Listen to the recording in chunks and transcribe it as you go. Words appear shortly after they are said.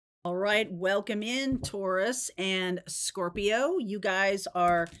All right, welcome in Taurus and Scorpio. You guys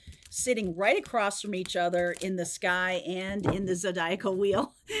are sitting right across from each other in the sky and in the zodiacal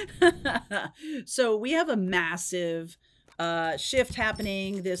wheel. So we have a massive shift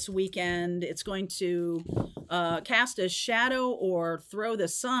happening this weekend. It's going to cast a shadow or throw the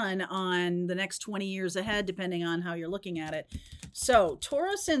sun on the next 20 years ahead, depending on how you're looking at it. So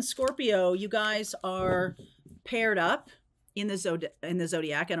Taurus and Scorpio, you guys are paired up in the zodiac.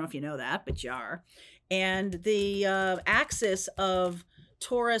 I don't know if you know that, but you are. And the axis of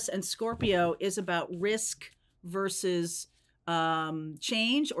Taurus and Scorpio is about risk versus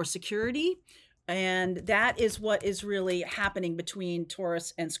change or security. And that is what is really happening between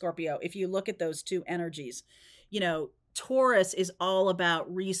Taurus and Scorpio. If you look at those two energies, you know, Taurus is all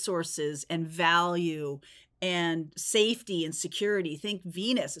about resources and value and safety and security. Think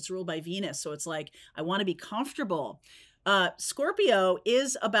Venus, it's ruled by Venus. So it's like, I want to be comfortable. Scorpio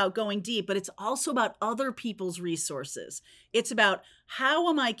is about going deep, but it's also about other people's resources. It's about, how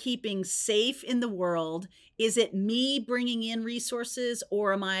am I keeping safe in the world? Is it me bringing in resources,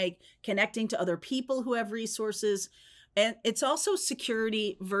 or am I connecting to other people who have resources? And it's also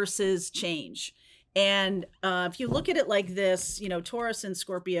security versus change. And if you look at it like this, you know, Taurus and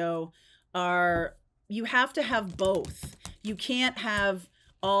Scorpio you have to have both. You can't have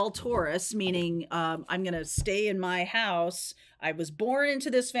all Taurus, meaning I'm going to stay in my house. I was born into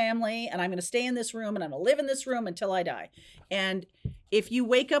this family, and I'm going to stay in this room, and I'm going to live in this room until I die. And if you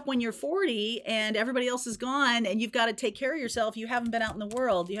wake up when you're 40 and everybody else is gone and you've got to take care of yourself, you haven't been out in the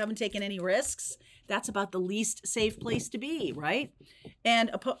world, you haven't taken any risks, that's about the least safe place to be, right?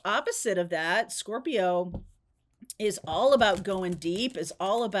 And opposite of that, Scorpio is all about going deep, is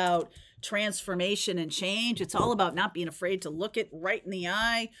all about transformation and change. It's all about not being afraid to look it right in the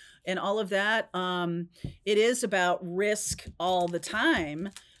eye and all of that. It is about risk all the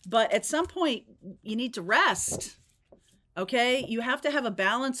time, but at some point you need to rest. Okay. You have to have a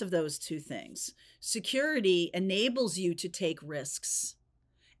balance of those two things. Security enables you to take risks,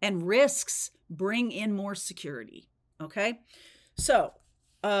 and risks bring in more security. Okay. So,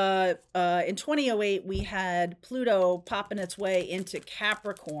 in 2008, we had Pluto popping its way into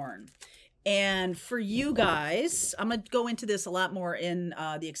Capricorn. And for you guys, I'm going to go into this a lot more in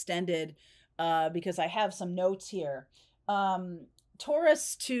the extended because I have some notes here.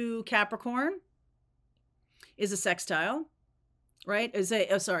 Taurus to Capricorn is a sextile, right?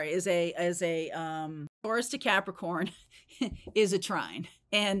 Taurus to Capricorn is a trine.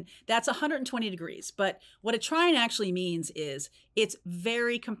 And that's 120 degrees. But what a trine actually means is it's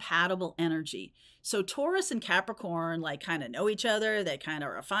very compatible energy. So Taurus and Capricorn like kind of know each other. They kind of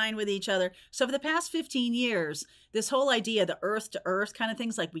are fine with each other. So for the past 15 years, this whole idea, the earth to earth kind of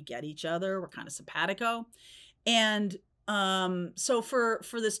things, like we get each other, we're kind of simpatico. And so for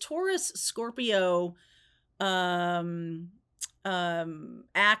this Taurus Scorpio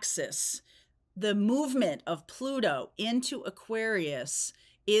axis, the movement of Pluto into Aquarius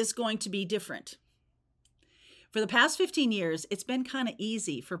is going to be different. For the past 15 years, it's been kind of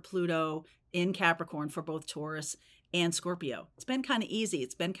easy for Pluto in Capricorn for both Taurus and Scorpio. It's been kind of easy.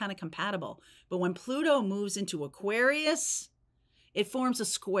 It's been kind of compatible. But when Pluto moves into Aquarius, it forms a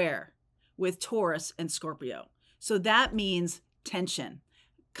square with Taurus and Scorpio. So that means tension,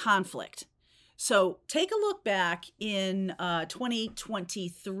 conflict. So take a look back in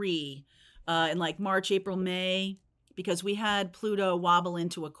 2023, in like March, April, May, because we had Pluto wobble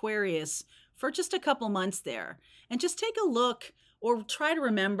into Aquarius for just a couple months there. And just take a look, or try to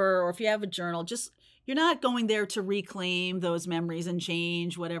remember, or if you have a journal, you're not going there to reclaim those memories and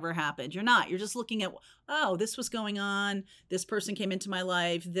change whatever happened. You're not. You're just looking at, oh, this was going on. This person came into my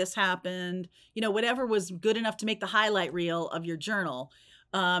life. This happened. You know, whatever was good enough to make the highlight reel of your journal.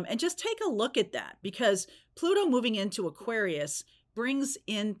 And just take a look at that, because Pluto moving into Aquarius brings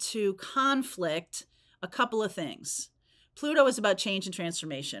into conflict a couple of things. Pluto is about change and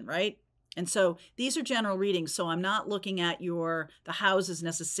transformation, right? And so these are general readings. So I'm not looking at the houses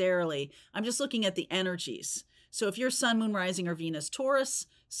necessarily. I'm just looking at the energies. So if you're Sun, Moon, Rising, or Venus Taurus,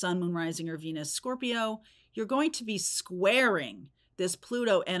 Sun, Moon, Rising, or Venus Scorpio, you're going to be squaring this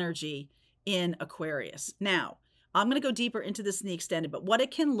Pluto energy in Aquarius. Now, I'm going to go deeper into this in the extended, but what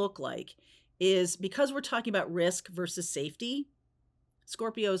it can look like is, because we're talking about risk versus safety,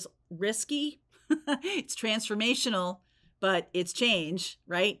 Scorpio's risky, it's transformational, but it's change,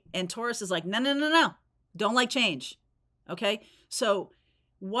 right? And Taurus is like, no, don't like change. Okay. So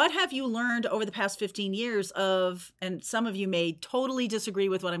what have you learned over the past 15 years of, and some of you may totally disagree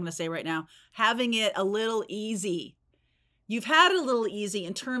with what I'm going to say right now, having it a little easy? You've had it a little easy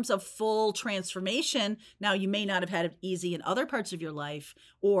in terms of full transformation. Now, you may not have had it easy in other parts of your life,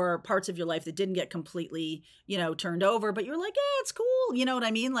 or parts of your life that didn't get completely, turned over, but you're like, it's cool. You know what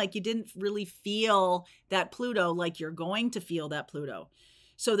I mean? Like, you didn't really feel that Pluto like you're going to feel that Pluto.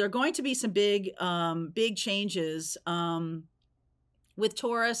 So there are going to be some big changes with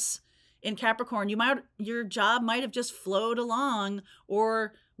Taurus in Capricorn. Your job might have just flowed along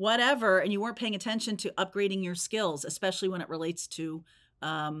or whatever, and you weren't paying attention to upgrading your skills, especially when it relates to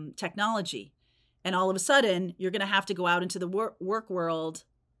technology. And all of a sudden, you're going to have to go out into the work world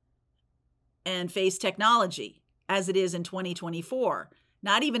and face technology as it is in 2024,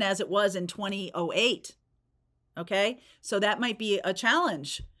 not even as it was in 2008. Okay, so that might be a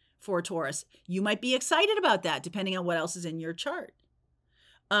challenge for Taurus. You might be excited about that, depending on what else is in your chart.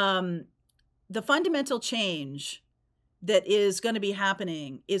 The fundamental change that is going to be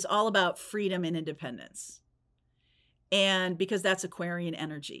happening is all about freedom and independence. And because that's Aquarian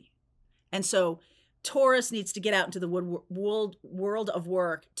energy. And so Taurus needs to get out into the world of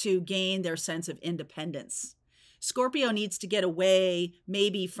work to gain their sense of independence. Scorpio needs to get away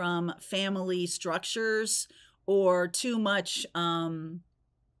maybe from family structures or too much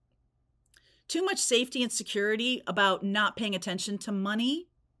safety and security about not paying attention to money.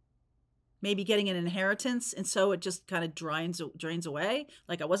 Maybe getting an inheritance, and so it just kind of drains away.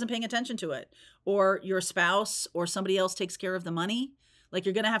 Like, I wasn't paying attention to it. Or your spouse or somebody else takes care of the money. Like,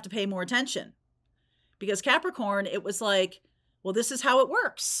 you're going to have to pay more attention. Because Capricorn, it was like, well, this is how it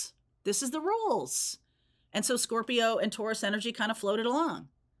works. This is the rules. And so Scorpio and Taurus energy kind of floated along.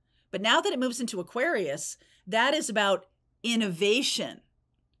 But now that it moves into Aquarius, that is about innovation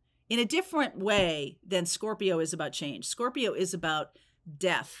in a different way than Scorpio is about change. Scorpio is about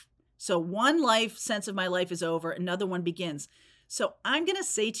death. So one sense of my life is over, another one begins. So I'm going to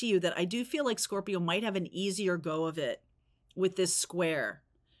say to you that I do feel like Scorpio might have an easier go of it with this square,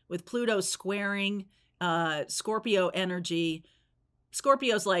 with Pluto squaring Scorpio energy.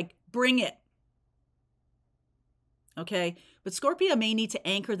 Scorpio's like, bring it. Okay. But Scorpio may need to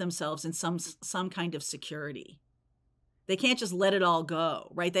anchor themselves in some kind of security. They can't just let it all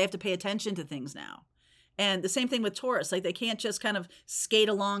go, right? They have to pay attention to things now. And the same thing with Taurus, like they can't just kind of skate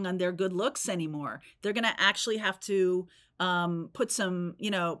along on their good looks anymore. They're going to actually have to put some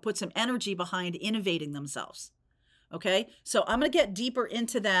energy behind innovating themselves. Okay, so I'm going to get deeper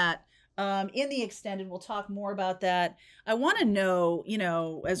into that in the extended. We'll talk more about that. I want to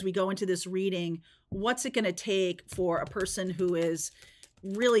know, as we go into this reading, what's it going to take for a person who is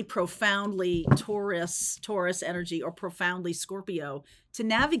really profoundly Taurus energy or profoundly Scorpio to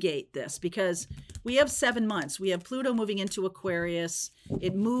navigate this, because we have 7 months. We have Pluto moving into Aquarius.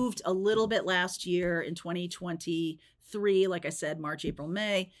 It moved a little bit last year in 2023, like I said, March, April,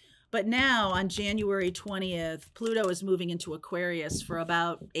 May. But now on January 20th, Pluto is moving into Aquarius for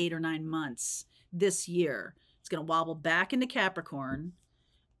about 8 or 9 months this year. It's going to wobble back into Capricorn,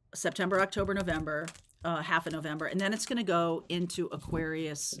 September, October, November, half of November, and then it's going to go into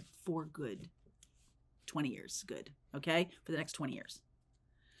Aquarius for good. 20 years, good, okay, for the next 20 years.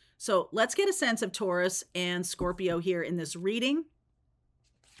 So let's get a sense of Taurus and Scorpio here in this reading.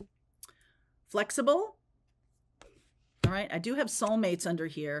 Flexible. All right, I do have soulmates under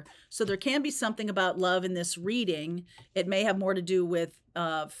here. So there can be something about love in this reading. It may have more to do with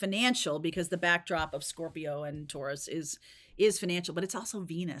financial, because the backdrop of Scorpio and Taurus is financial, but it's also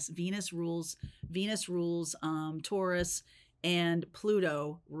Venus. Venus rules Taurus, and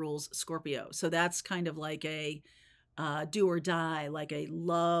Pluto rules Scorpio. So that's kind of like a do or die, like a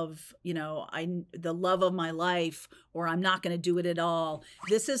love, the love of my life, or I'm not going to do it at all.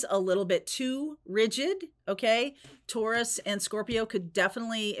 This is a little bit too rigid. Okay. Taurus and Scorpio could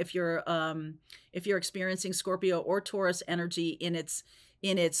definitely, if you're experiencing Scorpio or Taurus energy in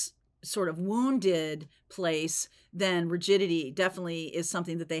its sort of wounded place, then rigidity definitely is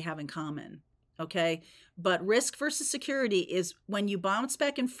something that they have in common. Okay. But risk versus security is when you bounce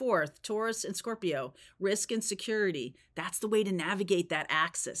back and forth, Taurus and Scorpio, risk and security. That's the way to navigate that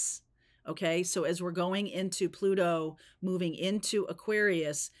axis. Okay. So as we're going into Pluto moving into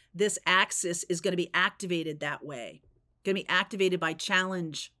Aquarius, this axis is going to be activated that way. Going to be activated by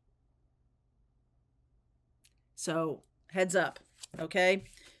challenge. So heads up. Okay.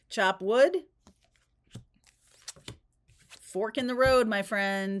 Chop wood. Fork in the road, my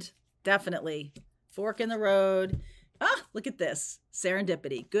friend. Definitely. Fork in the road. Ah, look at this.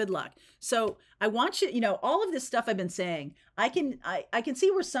 Serendipity. Good luck. So I want you, all of this stuff I've been saying, I can see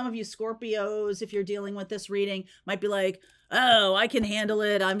where some of you Scorpios, if you're dealing with this reading, might be like, oh, I can handle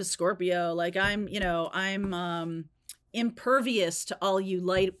it. I'm a Scorpio. Like I'm impervious to all you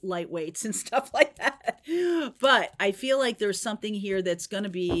lightweights and stuff like that. But I feel like there's something here that's going to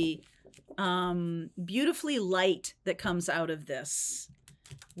be beautifully light that comes out of this.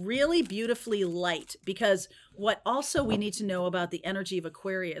 Really beautifully light, because what also we need to know about the energy of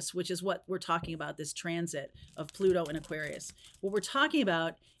Aquarius, which is what we're talking about, this transit of Pluto in Aquarius. What we're talking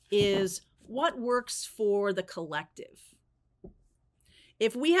about is what works for the collective.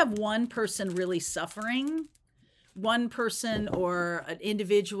 If we have one person really suffering, one person or an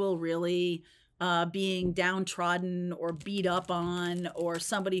individual really being downtrodden or beat up on, or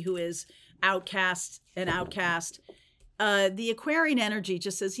somebody who is an outcast, the Aquarian energy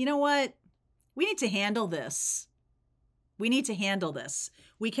just says, you know what? We need to handle this. We need to handle this.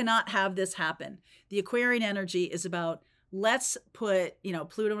 We cannot have this happen. The Aquarian energy is about, let's put,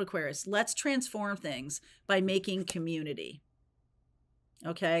 Pluto and Aquarius, let's transform things by making community.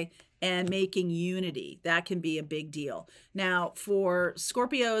 Okay. And making unity. That can be a big deal. Now, for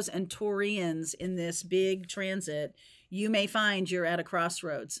Scorpios and Taurians in this big transit, you may find you're at a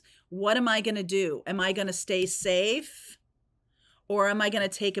crossroads. What am I going to do? Am I going to stay safe, or am I going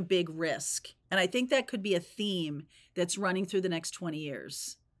to take a big risk? And I think that could be a theme that's running through the next 20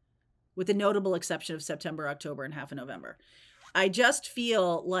 years, with the notable exception of September, October, and half of November. I just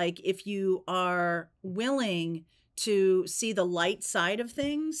feel like if you are willing to see the light side of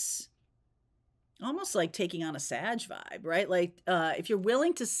things, almost like taking on a Sag vibe, right? Like if you're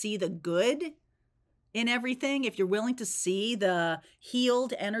willing to see the good in everything, if you're willing to see the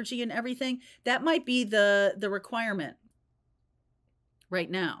healed energy in everything, that might be the requirement right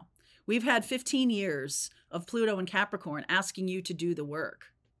now. We've had 15 years of Pluto and Capricorn asking you to do the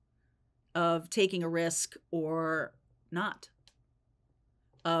work of taking a risk or not,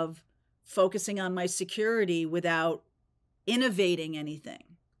 of focusing on my security without innovating anything.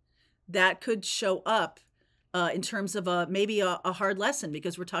 That could show up in terms of maybe a hard lesson,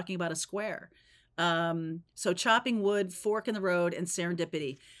 because we're talking about a square. So chopping wood, fork in the road, and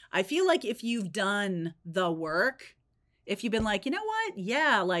serendipity. I feel like if you've done the work, if you've been like, you know what?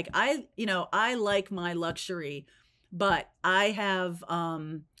 Yeah, like I like my luxury, but I have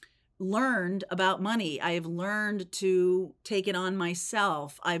learned about money. I have learned to take it on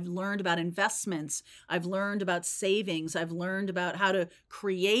myself. I've learned about investments. I've learned about savings. I've learned about how to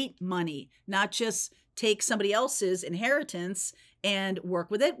create money, not just take somebody else's inheritance and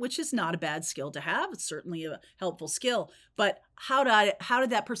work with it, which is not a bad skill to have. It's certainly a helpful skill. But how did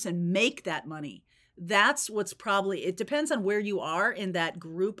that person make that money? That's what's probably, it depends on where you are in that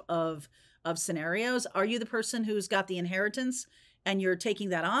group of scenarios. Are you the person who's got the inheritance and you're taking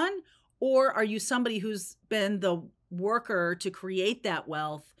that on? Or are you somebody who's been the worker to create that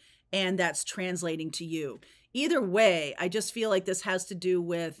wealth and that's translating to you? Either way, I just feel like this has to do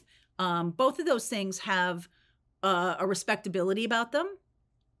with both of those things have a respectability about them.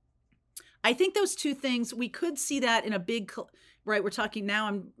 I think those two things, we could see that in a big, right? We're talking now,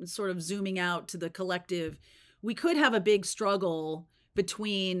 I'm sort of zooming out to the collective. We could have a big struggle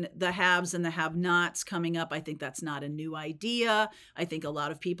between the haves and the have-nots coming up. I think that's not a new idea. I think a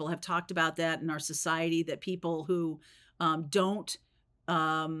lot of people have talked about that in our society, that people who don't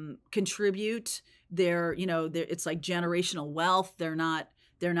contribute, it's like generational wealth. They're not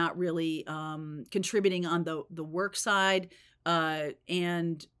really contributing on the work side.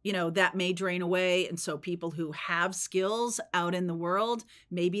 And that may drain away. And so people who have skills out in the world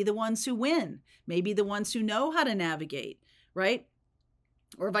may be the ones who win, maybe the ones who know how to navigate, right?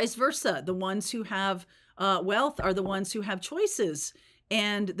 Or vice versa. The ones who have wealth are the ones who have choices.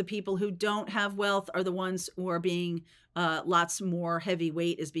 And the people who don't have wealth are the ones who are being, lots more heavy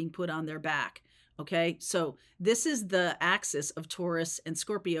weight is being put on their back. Okay. So this is the axis of Taurus and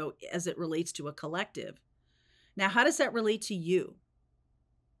Scorpio as it relates to a collective. Now, how does that relate to you?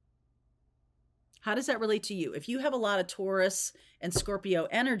 How does that relate to you? If you have a lot of Taurus and Scorpio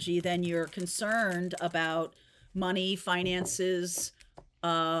energy, then you're concerned about money, finances,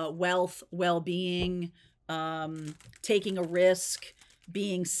 wealth, well-being, taking a risk,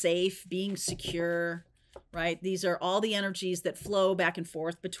 being safe, being secure, right? These are all the energies that flow back and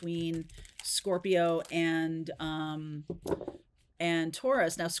forth between Scorpio and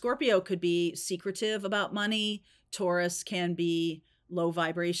Taurus. Now, Scorpio could be secretive about money. Taurus can be low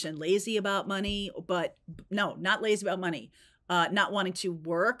vibration, lazy about money, but no, not lazy about money, not wanting to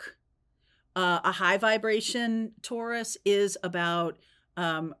work. A high vibration Taurus is about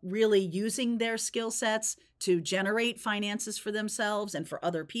really using their skill sets to generate finances for themselves and for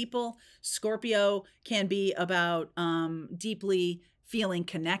other people. Scorpio can be about deeply feeling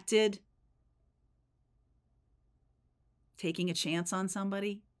connected, taking a chance on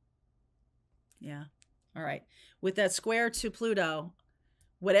somebody. Yeah. All right. With that square to Pluto,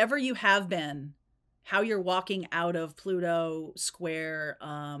 whatever you have been, how you're walking out of Pluto square,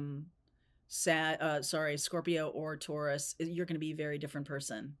 Scorpio or Taurus, you're going to be a very different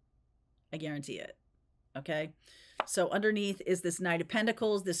person. I guarantee it. Okay. So underneath is this Knight of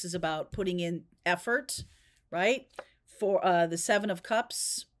Pentacles. This is about putting in effort, right? For the Seven of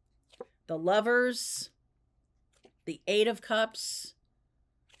Cups, the Lovers, the Eight of Cups,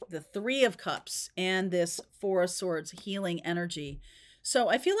 the Three of Cups, and this Four of Swords, healing energy. So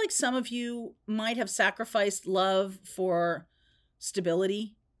I feel like some of you might have sacrificed love for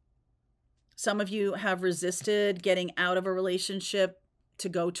stability. Some of you have resisted getting out of a relationship to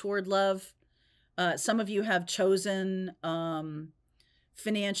go toward love. Some of you have chosen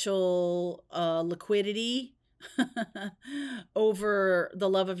financial liquidity over the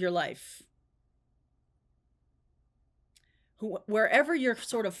love of your life. Wherever you're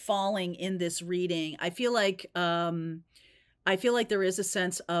sort of falling in this reading, I feel like there is a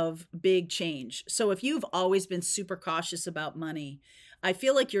sense of big change. So if you've always been super cautious about money, I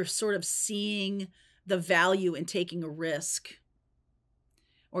feel like you're sort of seeing the value in taking a risk,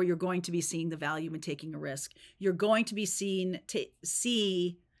 or you're going to be seeing the value in taking a risk. You're going to be taking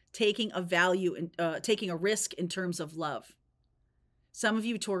a risk in terms of love. Some of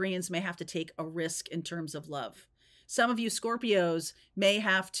you Taurians may have to take a risk in terms of love. Some of you Scorpios may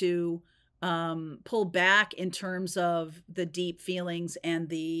have to pull back in terms of the deep feelings and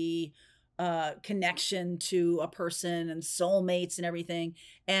the connection to a person and soulmates and everything,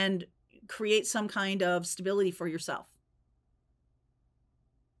 and create some kind of stability for yourself.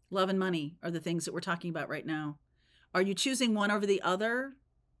 Love and money are the things that we're talking about right now. Are you choosing one over the other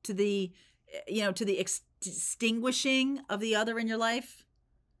to the extinguishing of the other in your life?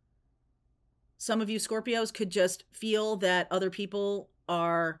 Some of you Scorpios could just feel that other people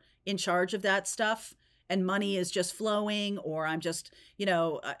are in charge of that stuff and money is just flowing, or I'm just,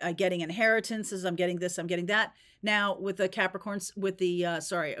 I'm getting inheritances, I'm getting this, I'm getting that. Now with the Capricorns, with the,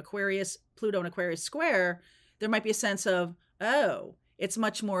 Aquarius, Pluto and Aquarius square, there might be a sense of, oh, it's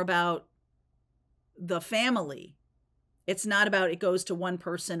much more about the family. It's not about it goes to one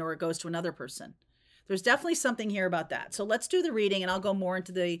person or it goes to another person. There's definitely something here about that. So let's do the reading, and I'll go more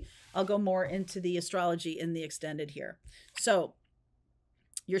into the astrology in the extended here. So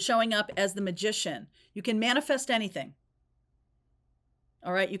you're showing up as the Magician. You can manifest anything.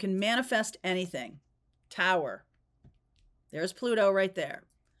 All right, you can manifest anything. Tower. There's Pluto right there.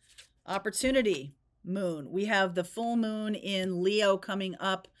 Opportunity. Moon. We have the full moon in Leo coming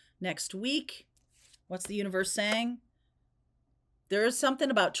up next week. What's the universe saying? There is something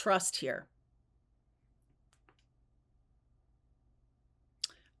about trust here.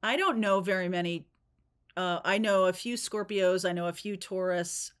 I don't know very many. I know a few Scorpios. I know a few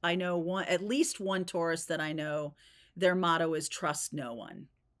Taurus. I know at least one Taurus that I know. Their motto is trust no one.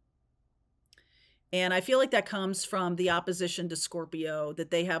 And I feel like that comes from the opposition to Scorpio,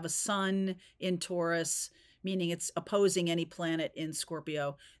 that they have a sun in Taurus, meaning it's opposing any planet in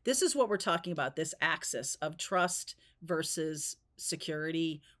Scorpio. This is what we're talking about, this axis of trust versus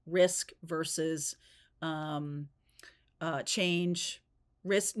security, risk versus change.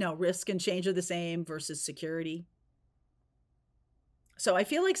 Risk and change are the same versus security. So I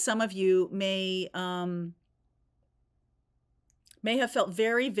feel like some of you may have felt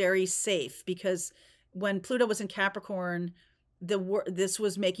very, very safe, because when Pluto was in Capricorn, this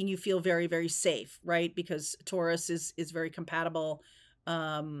was making you feel very, very safe, right? Because Taurus is very compatible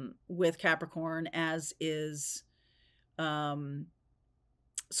with Capricorn, as is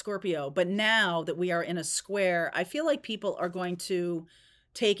Scorpio. But now that we are in a square, I feel like people are going to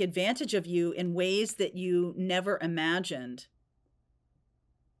take advantage of you in ways that you never imagined.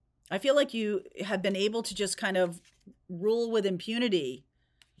 I feel like you have been able to just kind of rule with impunity,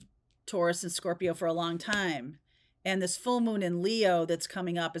 Taurus and Scorpio, for a long time. And this full moon in Leo that's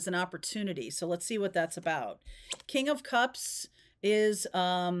coming up is an opportunity. So let's see what that's about. King of Cups is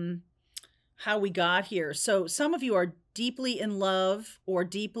how we got here. So some of you are deeply in love or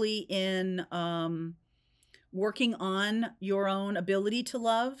deeply in working on your own ability to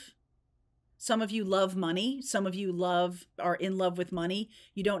love. Some of you love money. Some of you are in love with money.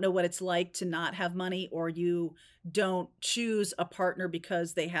 You don't know what it's like to not have money, or you don't choose a partner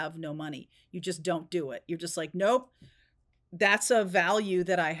because they have no money. You just don't do it. You're just like, nope, that's a value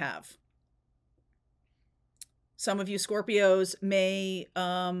that I have. Some of you Scorpios may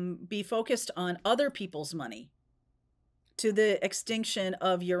be focused on other people's money to the extinction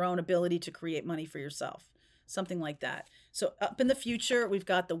of your own ability to create money for yourself. Something like that. So up in the future, we've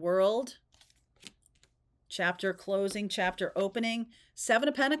got the World. Chapter closing, chapter opening. Seven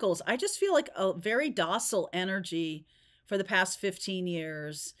of Pentacles. I just feel like a very docile energy for the past 15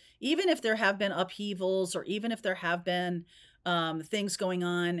 years, even if there have been upheavals or even if there have been things going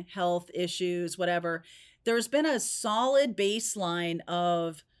on, health issues, whatever, there's been a solid baseline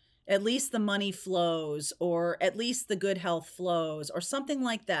of at least the money flows or at least the good health flows or something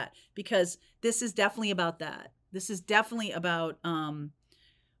like that, because this is definitely about that. This is definitely about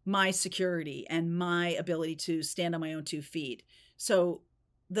my security and my ability to stand on my own 2 feet. So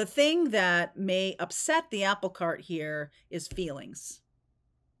the thing that may upset the apple cart here is feelings.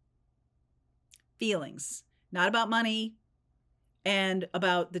 Feelings, not about money, and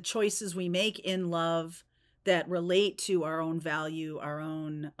about the choices we make in love that relate to our own value, our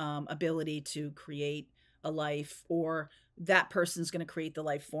own ability to create a life, or that person's going to create the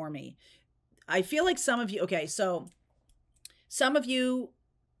life for me. I feel like some of you, okay, so some of you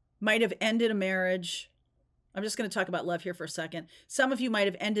might have ended a marriage. I'm just going to talk about love here for a second. Some of you might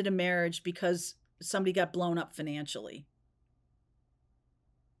have ended a marriage because somebody got blown up financially.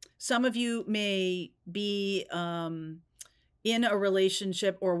 Some of you may be in a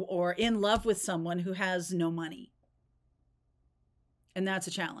relationship or in love with someone who has no money. And that's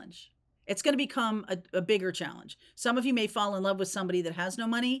a challenge. It's going to become a bigger challenge. Some of you may fall in love with somebody that has no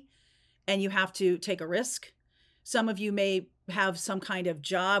money and you have to take a risk. Some of you may have some kind of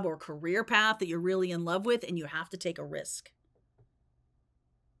job or career path that you're really in love with and you have to take a risk.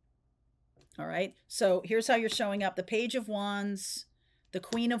 All right. So here's how you're showing up. The Page of Wands, the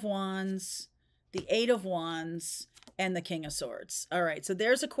Queen of Wands, the Eight of Wands, and the King of Swords. All right, so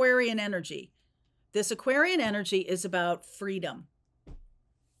there's Aquarian energy. This Aquarian energy is about freedom.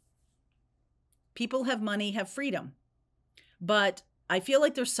 People have money, have freedom. But I feel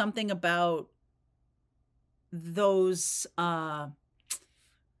like there's something about those, that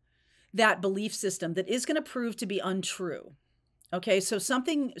belief system that is going to prove to be untrue. Okay, so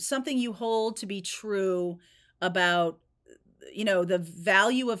something you hold to be true about, you know, the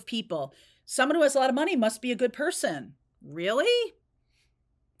value of people. Someone who has a lot of money must be a good person. Really?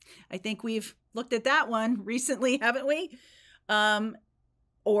 I think we've looked at that one recently, haven't we?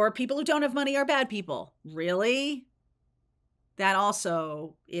 Or people who don't have money are bad people. Really? That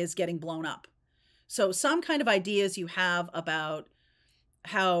also is getting blown up. So some kind of ideas you have about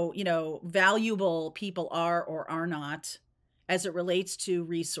how, you know, valuable people are or are not as it relates to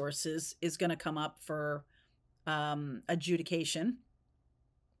resources is going to come up for adjudication.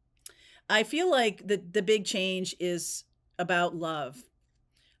 I feel like the big change is about love.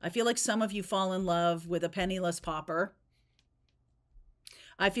 I feel like some of you fall in love with a penniless pauper.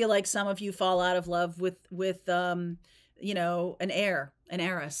 I feel like some of you fall out of love with you know, an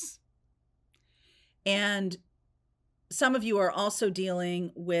heiress. And some of you are also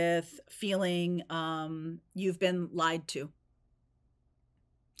dealing with feeling you've been lied to.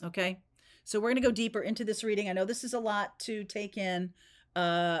 Okay? So we're going to go deeper into this reading. I know this is a lot to take in.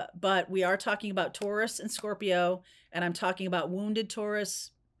 But we are talking about Taurus and Scorpio, and I'm talking about wounded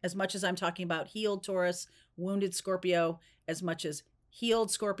Taurus as much as I'm talking about healed Taurus, wounded Scorpio as much as healed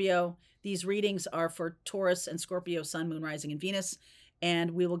Scorpio. These readings are for Taurus and Scorpio, Sun, Moon, Rising, and Venus,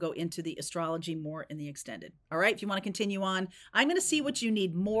 and we will go into the astrology more in the extended. All right, if you want to continue on, I'm going to see what you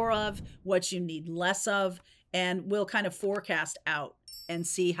need more of, what you need less of, and we'll kind of forecast out and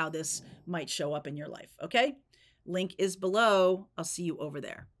see how this might show up in your life, okay? Link is below. I'll see you over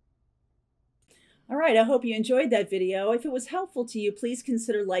there. All right, I hope you enjoyed that video. If it was helpful to you, please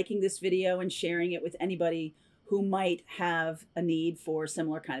consider liking this video and sharing it with anybody who might have a need for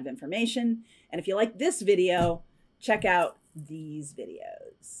similar kind of information. And if you like this video, check out these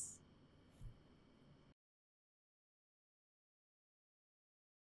videos.